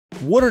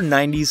What are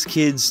 90s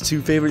kids'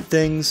 two favorite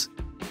things?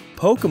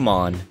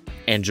 Pokemon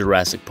and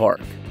Jurassic Park.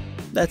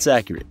 That's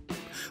accurate.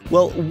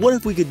 Well, what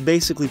if we could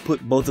basically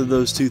put both of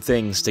those two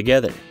things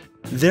together?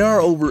 There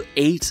are over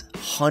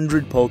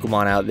 800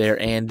 Pokemon out there,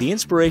 and the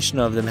inspiration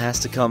of them has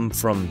to come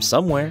from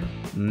somewhere.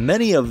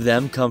 Many of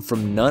them come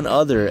from none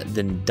other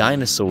than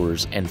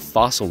dinosaurs and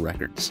fossil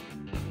records.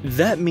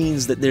 That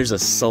means that there's a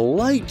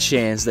slight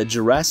chance that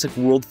Jurassic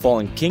World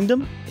Fallen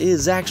Kingdom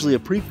is actually a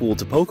prequel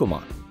to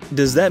Pokemon.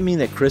 Does that mean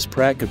that Chris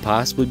Pratt could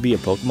possibly be a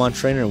Pokemon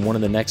trainer in one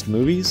of the next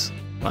movies?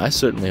 I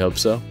certainly hope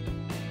so.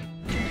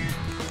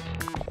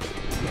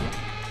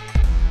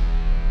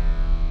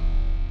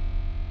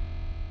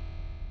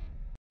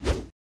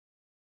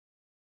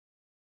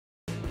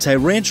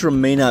 Tyrantrum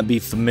may not be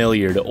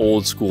familiar to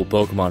old-school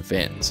Pokemon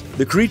fans.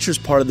 The creature is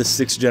part of the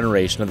 6th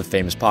generation of the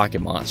famous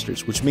Pocket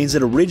Monsters, which means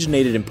it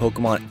originated in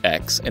Pokemon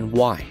X and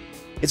Y.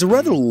 It's a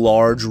rather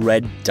large,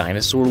 red,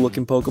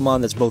 dinosaur-looking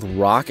Pokemon that's both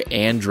rock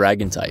and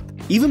dragon type.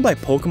 Even by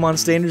Pokemon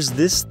standards,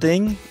 this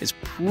thing is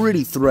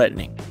pretty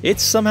threatening.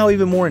 It's somehow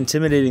even more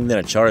intimidating than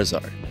a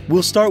Charizard.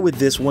 We'll start with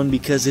this one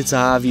because it's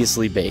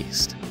obviously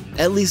based,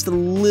 at least a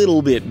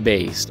little bit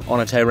based,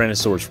 on a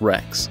Tyrannosaurus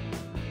Rex.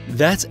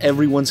 That's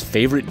everyone's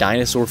favorite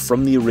dinosaur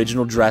from the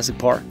original Jurassic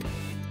Park.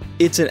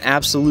 It's an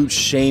absolute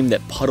shame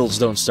that puddles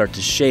don't start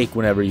to shake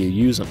whenever you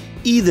use them.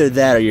 Either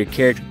that or your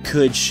character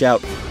could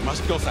shout,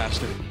 "Must go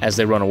faster," as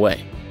they run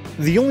away.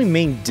 The only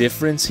main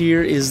difference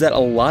here is that a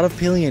lot of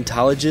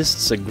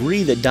paleontologists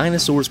agree that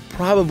dinosaurs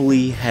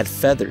probably had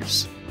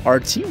feathers.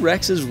 Are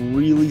T-Rexes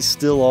really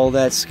still all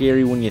that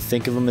scary when you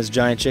think of them as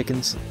giant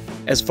chickens?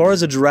 As far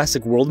as a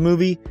Jurassic World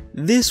movie,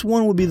 this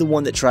one would be the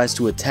one that tries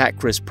to attack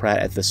Chris Pratt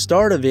at the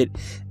start of it,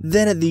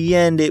 then at the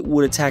end it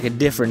would attack a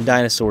different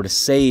dinosaur to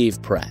save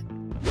Pratt.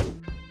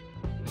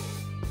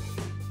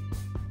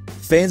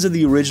 Fans of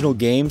the original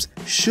games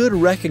should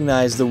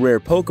recognize the rare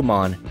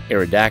Pokemon,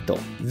 Aerodactyl.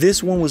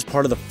 This one was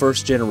part of the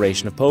first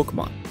generation of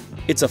Pokemon.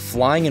 It's a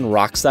flying and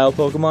rock style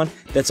Pokemon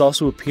that's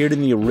also appeared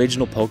in the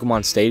original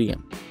Pokemon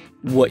Stadium.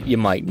 What you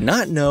might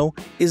not know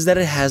is that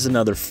it has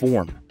another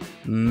form.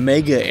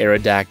 Mega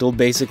Aerodactyl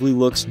basically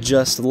looks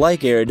just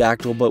like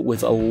Aerodactyl but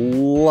with a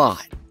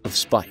lot of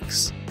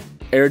spikes.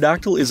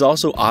 Aerodactyl is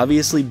also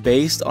obviously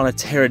based on a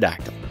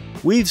pterodactyl.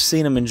 We've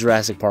seen them in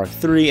Jurassic Park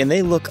 3 and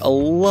they look a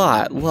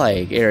lot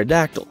like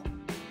Aerodactyl.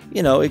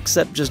 You know,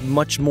 except just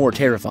much more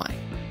terrifying.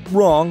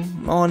 Wrong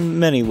on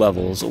many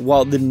levels.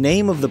 While the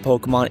name of the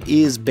Pokemon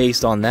is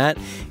based on that,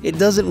 it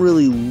doesn't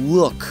really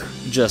look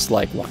just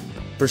like one.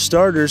 For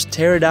starters,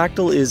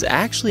 pterodactyl is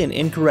actually an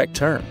incorrect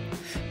term.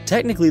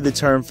 Technically, the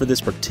term for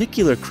this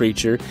particular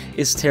creature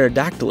is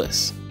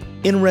Pterodactylus.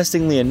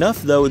 Interestingly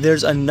enough, though,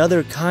 there's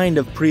another kind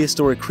of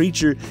prehistoric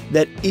creature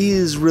that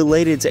is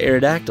related to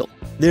Aerodactyl.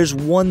 There's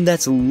one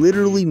that's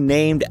literally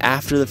named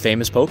after the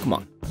famous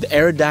Pokemon. The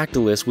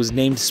Aerodactylus was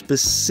named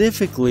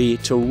specifically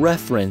to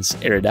reference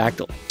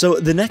Aerodactyl. So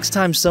the next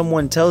time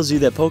someone tells you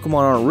that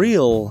Pokemon aren't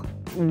real,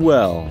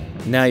 well,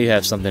 now you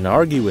have something to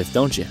argue with,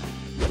 don't you?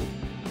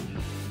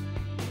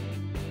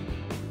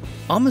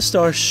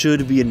 Amistar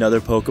should be another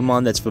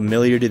Pokemon that's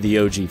familiar to the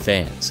OG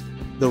fans.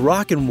 The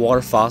rock and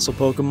water fossil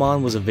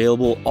Pokemon was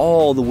available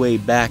all the way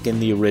back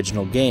in the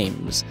original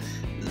games,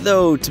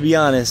 though to be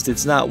honest,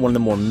 it's not one of the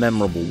more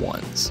memorable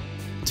ones.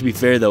 To be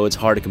fair though, it's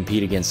hard to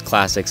compete against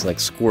classics like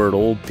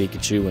Squirtle,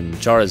 Pikachu, and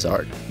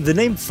Charizard. The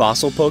name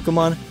Fossil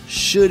Pokemon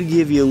should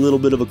give you a little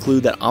bit of a clue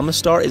that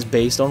Amistar is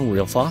based on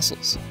real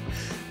fossils.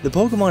 The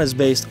Pokemon is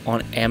based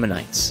on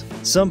ammonites.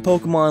 Some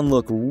Pokemon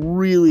look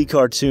really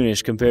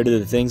cartoonish compared to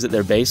the things that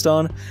they're based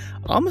on.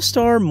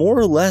 Amistar more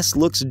or less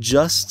looks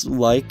just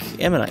like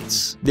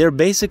ammonites. They're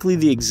basically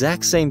the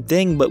exact same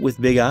thing but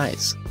with big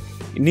eyes.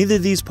 Neither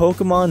these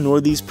Pokemon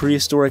nor these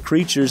prehistoric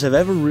creatures have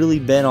ever really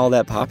been all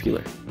that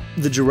popular.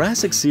 The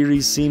Jurassic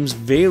series seems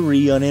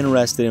very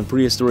uninterested in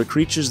prehistoric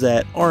creatures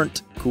that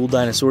aren't cool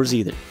dinosaurs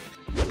either.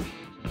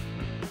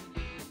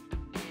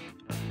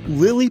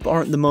 Lileep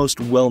aren't the most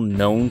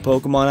well-known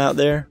Pokemon out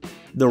there.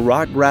 The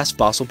rock grass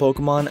fossil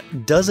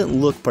Pokemon doesn't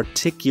look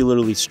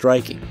particularly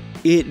striking.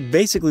 It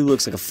basically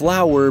looks like a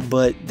flower,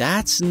 but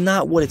that's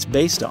not what it's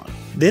based on.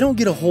 They don't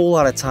get a whole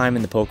lot of time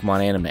in the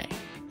Pokemon anime.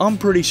 I'm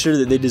pretty sure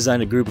that they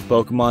designed a group of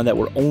Pokemon that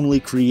were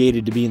only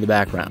created to be in the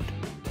background.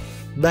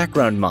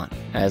 Backgroundmon,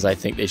 as I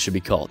think they should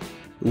be called.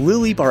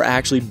 Lileep are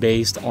actually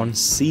based on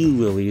sea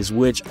lilies,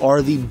 which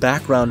are the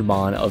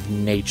backgroundmon of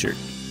nature.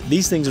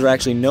 These things are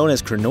actually known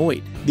as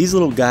crinoid. These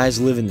little guys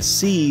live in the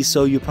sea,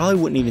 so you probably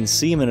wouldn't even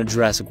see them in a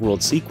Jurassic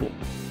World sequel.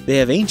 They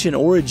have ancient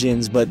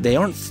origins, but they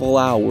aren't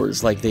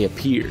flowers like they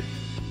appear.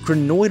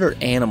 Crinoid are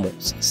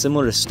animals,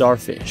 similar to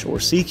starfish or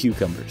sea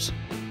cucumbers.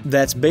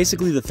 That's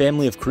basically the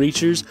family of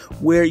creatures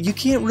where you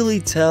can't really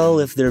tell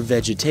if they're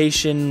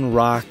vegetation,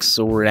 rocks,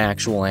 or an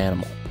actual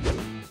animal.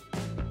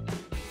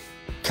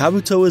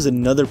 Kabuto is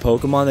another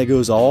Pokemon that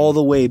goes all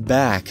the way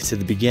back to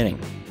the beginning.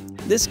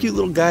 This cute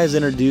little guy is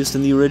introduced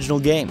in the original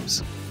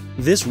games.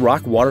 This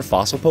rock water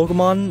fossil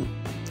Pokemon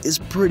is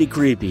pretty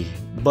creepy,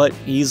 but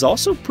he's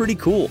also pretty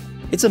cool.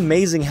 It's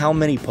amazing how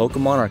many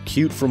Pokemon are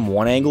cute from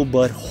one angle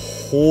but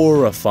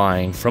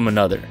horrifying from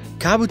another.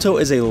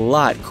 Kabuto is a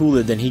lot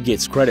cooler than he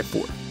gets credit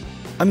for.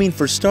 I mean,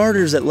 for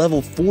starters, at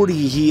level 40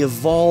 he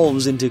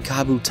evolves into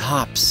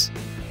Kabutops,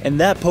 and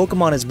that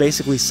Pokemon is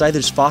basically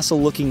Scyther's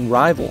fossil-looking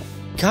rival.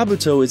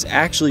 Kabuto is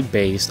actually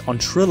based on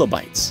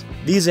trilobites.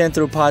 These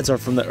anthropods are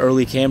from the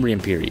early Cambrian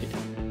period,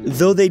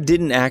 though they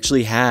didn't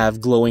actually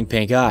have glowing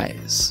pink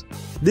eyes.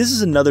 This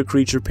is another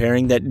creature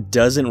pairing that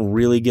doesn't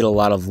really get a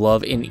lot of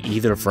love in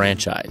either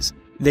franchise.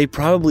 They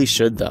probably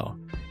should though.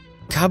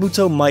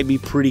 Kabuto might be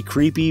pretty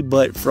creepy,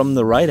 but from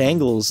the right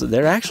angles,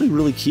 they're actually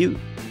really cute.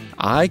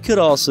 I could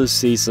also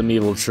see some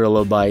evil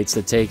trilobites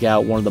that take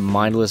out one of the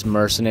mindless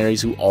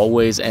mercenaries who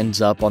always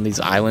ends up on these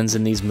islands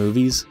in these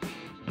movies.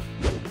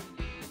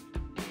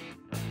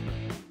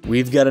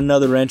 We've got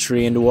another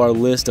entry into our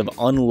list of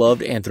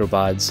unloved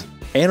anthropods.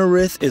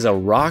 Anorith is a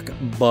rock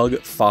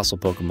bug fossil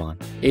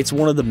Pokemon. It's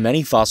one of the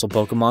many fossil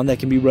Pokemon that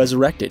can be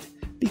resurrected,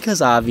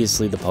 because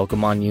obviously the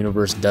Pokemon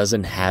universe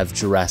doesn't have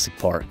Jurassic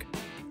Park.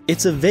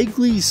 It's a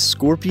vaguely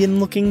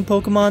scorpion-looking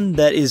Pokemon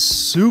that is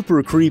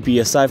super creepy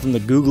aside from the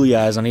googly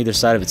eyes on either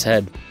side of its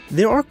head.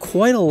 There are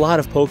quite a lot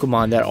of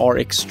Pokemon that are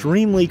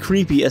extremely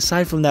creepy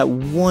aside from that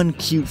one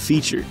cute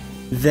feature.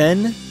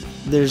 Then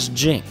there's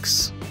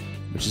Jinx,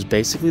 which is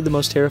basically the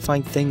most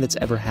terrifying thing that's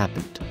ever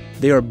happened.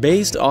 They are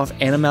based off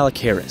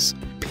Animalicaris.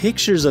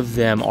 Pictures of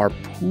them are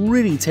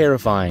pretty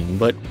terrifying,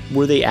 but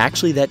were they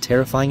actually that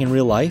terrifying in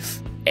real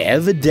life?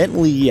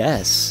 Evidently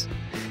yes.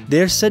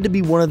 They're said to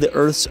be one of the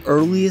Earth's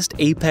earliest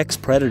apex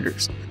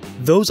predators.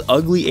 Those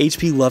ugly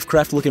H.P.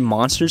 Lovecraft-looking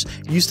monsters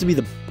used to be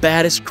the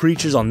baddest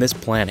creatures on this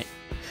planet.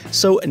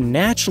 So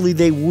naturally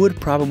they would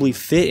probably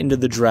fit into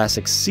the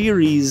Jurassic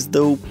series,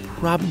 though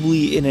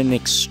probably in an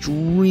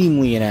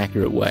extremely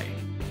inaccurate way.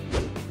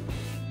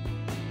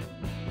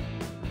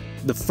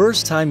 The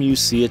first time you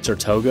see a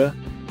Tortuga,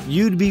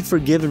 you'd be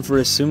forgiven for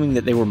assuming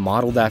that they were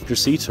modeled after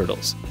sea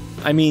turtles.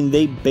 I mean,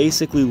 they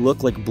basically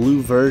look like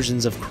blue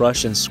versions of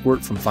Crush and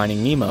Squirt from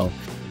Finding Nemo,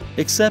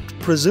 except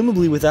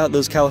presumably without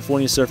those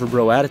California Surfer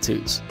Bro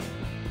attitudes.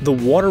 The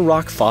water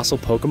rock fossil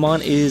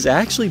Pokemon is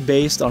actually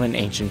based on an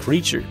ancient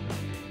creature.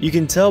 You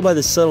can tell by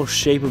the subtle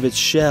shape of its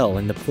shell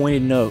and the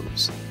pointed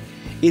nose.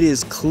 It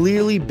is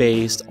clearly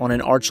based on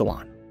an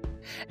Archelon.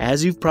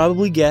 As you've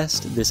probably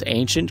guessed, this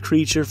ancient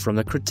creature from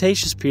the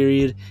Cretaceous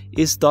period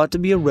is thought to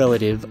be a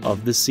relative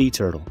of the sea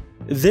turtle.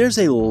 There's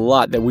a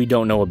lot that we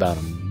don't know about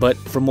them, but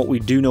from what we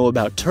do know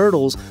about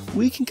turtles,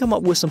 we can come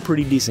up with some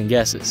pretty decent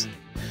guesses.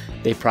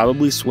 They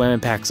probably swam in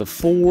packs of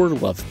 4,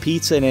 loved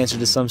pizza, and answered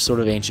to some sort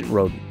of ancient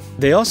rodent.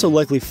 They also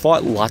likely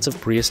fought lots of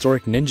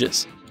prehistoric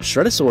ninjas.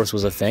 Shredosaurus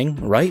was a thing,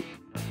 right?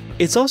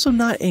 It's also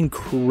not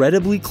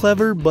incredibly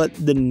clever, but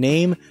the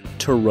name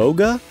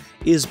Tortuga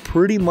is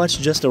pretty much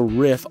just a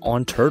riff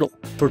on turtle.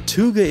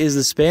 Tortuga is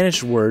the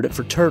Spanish word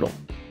for turtle.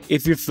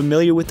 If you're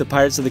familiar with the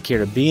Pirates of the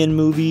Caribbean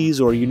movies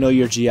or you know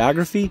your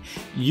geography,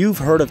 you've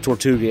heard of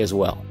Tortuga as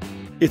well.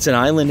 It's an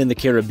island in the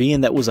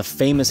Caribbean that was a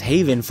famous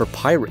haven for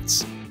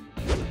pirates.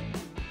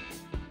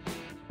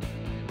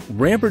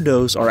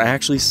 Rampardos are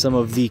actually some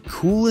of the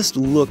coolest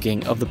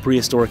looking of the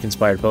prehistoric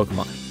inspired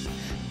Pokemon.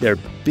 They're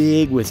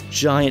big with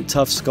giant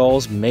tough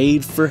skulls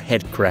made for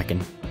head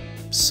cracking.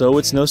 So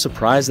it's no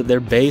surprise that they're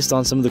based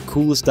on some of the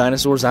coolest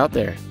dinosaurs out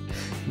there.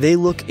 They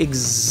look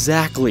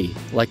exactly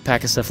like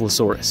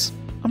Pachycephalosaurus.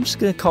 I'm just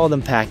gonna call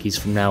them Packies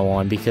from now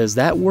on because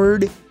that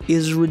word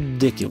is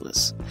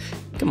ridiculous.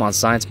 Come on,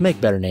 science, make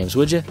better names,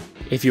 would you?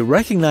 If you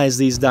recognize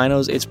these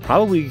dinos, it's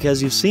probably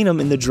because you've seen them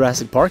in the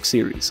Jurassic Park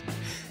series.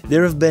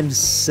 There have been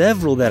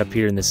several that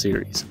appear in the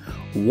series.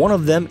 One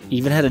of them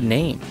even had a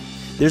name.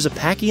 There's a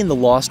Packy in the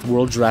Lost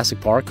World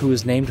Jurassic Park who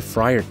is named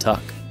Friar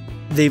Tuck.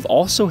 They've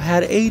also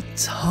had a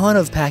ton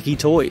of Packy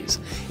toys.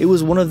 It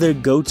was one of their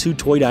go-to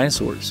toy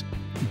dinosaurs.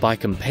 By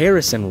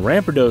comparison,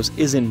 Rampardos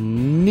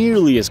isn't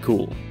nearly as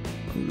cool,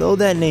 though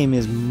that name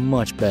is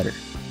much better.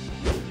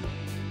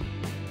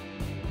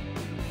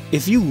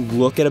 If you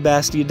look at a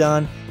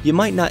Bastiodon, you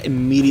might not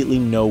immediately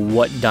know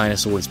what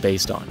dinosaur it's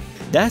based on.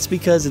 That's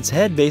because its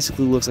head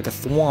basically looks like a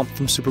thwomp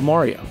from Super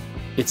Mario.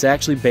 It's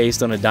actually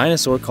based on a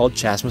dinosaur called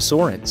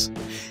Chasmosaurans.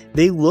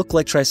 They look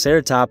like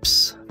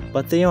Triceratops,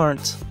 but they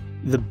aren't.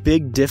 The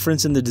big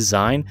difference in the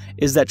design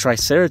is that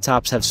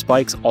Triceratops have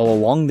spikes all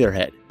along their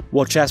head,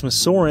 while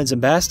Chasmosaurans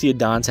and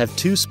Bastiodons have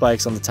 2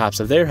 spikes on the tops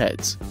of their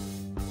heads.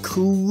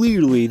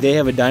 Clearly, they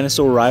have a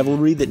dinosaur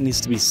rivalry that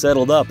needs to be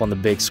settled up on the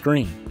big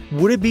screen.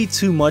 Would it be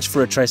too much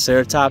for a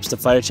Triceratops to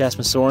fight a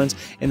Chasmosaurans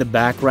in the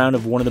background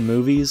of one of the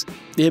movies?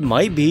 It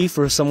might be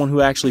for someone who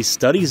actually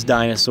studies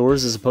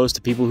dinosaurs as opposed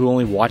to people who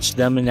only watch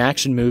them in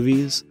action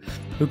movies.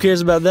 Who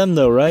cares about them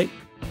though, right?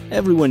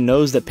 Everyone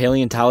knows that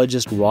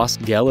paleontologist Ross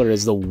Geller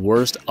is the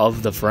worst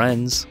of the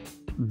friends.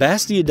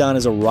 Bastiodon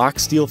is a rock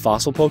steel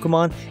fossil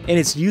Pokemon, and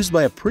it's used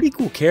by a pretty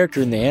cool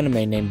character in the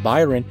anime named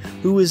Byron,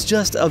 who is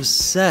just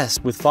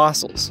obsessed with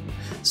fossils.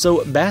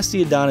 So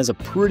Bastiodon is a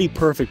pretty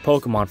perfect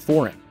Pokemon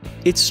for him.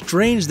 It's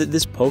strange that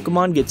this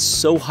Pokemon gets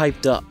so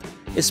hyped up,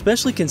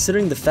 especially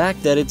considering the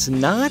fact that it's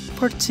not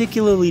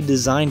particularly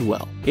designed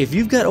well. If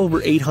you've got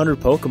over 800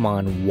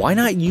 Pokemon, why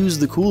not use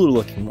the cooler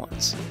looking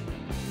ones?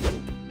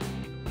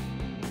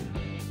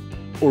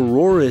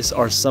 Aurorus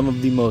are some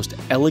of the most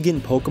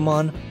elegant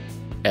Pokemon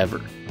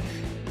ever.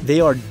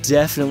 They are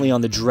definitely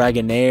on the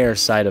Dragonair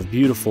side of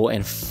beautiful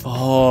and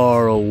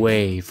far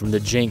away from the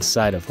Jynx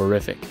side of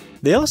horrific.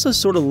 They also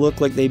sort of look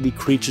like they'd be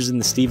creatures in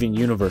the Steven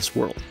Universe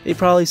world. They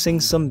probably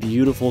sing some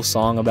beautiful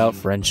song about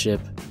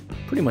friendship.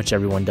 Pretty much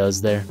everyone does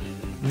there.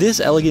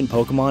 This elegant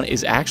Pokemon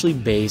is actually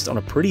based on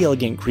a pretty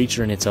elegant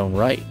creature in its own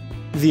right.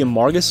 The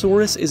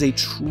Amargasaurus is a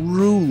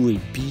truly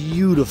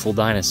beautiful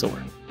dinosaur,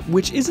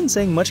 which isn't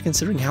saying much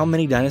considering how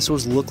many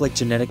dinosaurs look like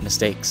genetic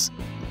mistakes.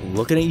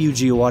 Looking at you,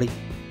 Geowadi.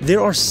 There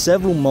are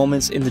several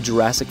moments in the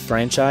Jurassic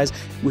franchise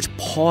which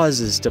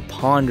pauses to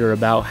ponder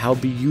about how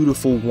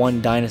beautiful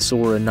one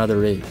dinosaur or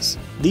another is.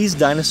 These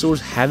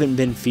dinosaurs haven't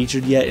been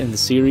featured yet in the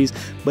series,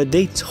 but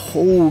they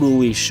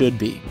totally should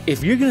be.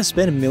 If you're gonna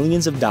spend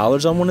millions of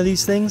dollars on one of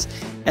these things,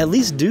 at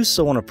least do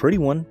so on a pretty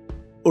one.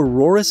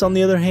 Aurorus, on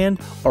the other hand,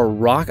 are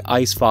rock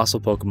ice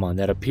fossil Pokemon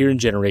that appear in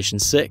Generation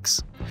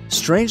 6.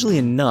 Strangely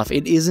enough,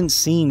 it isn't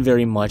seen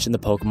very much in the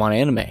Pokemon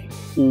anime.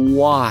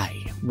 Why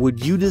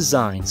would you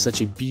design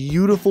such a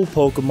beautiful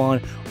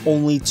Pokemon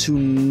only to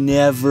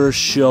never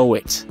show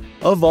it?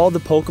 Of all the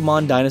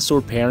Pokemon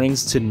dinosaur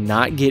pairings to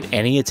not get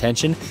any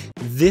attention,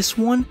 this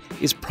one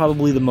is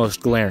probably the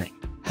most glaring.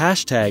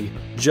 Hashtag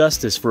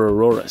justice for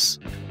Aurorus.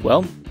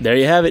 Well, there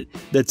you have it,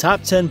 the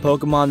top 10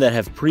 Pokemon that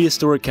have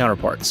prehistoric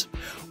counterparts.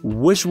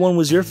 Which one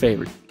was your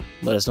favorite?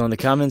 Let us know in the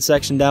comments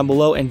section down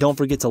below, and don't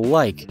forget to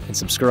like and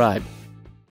subscribe.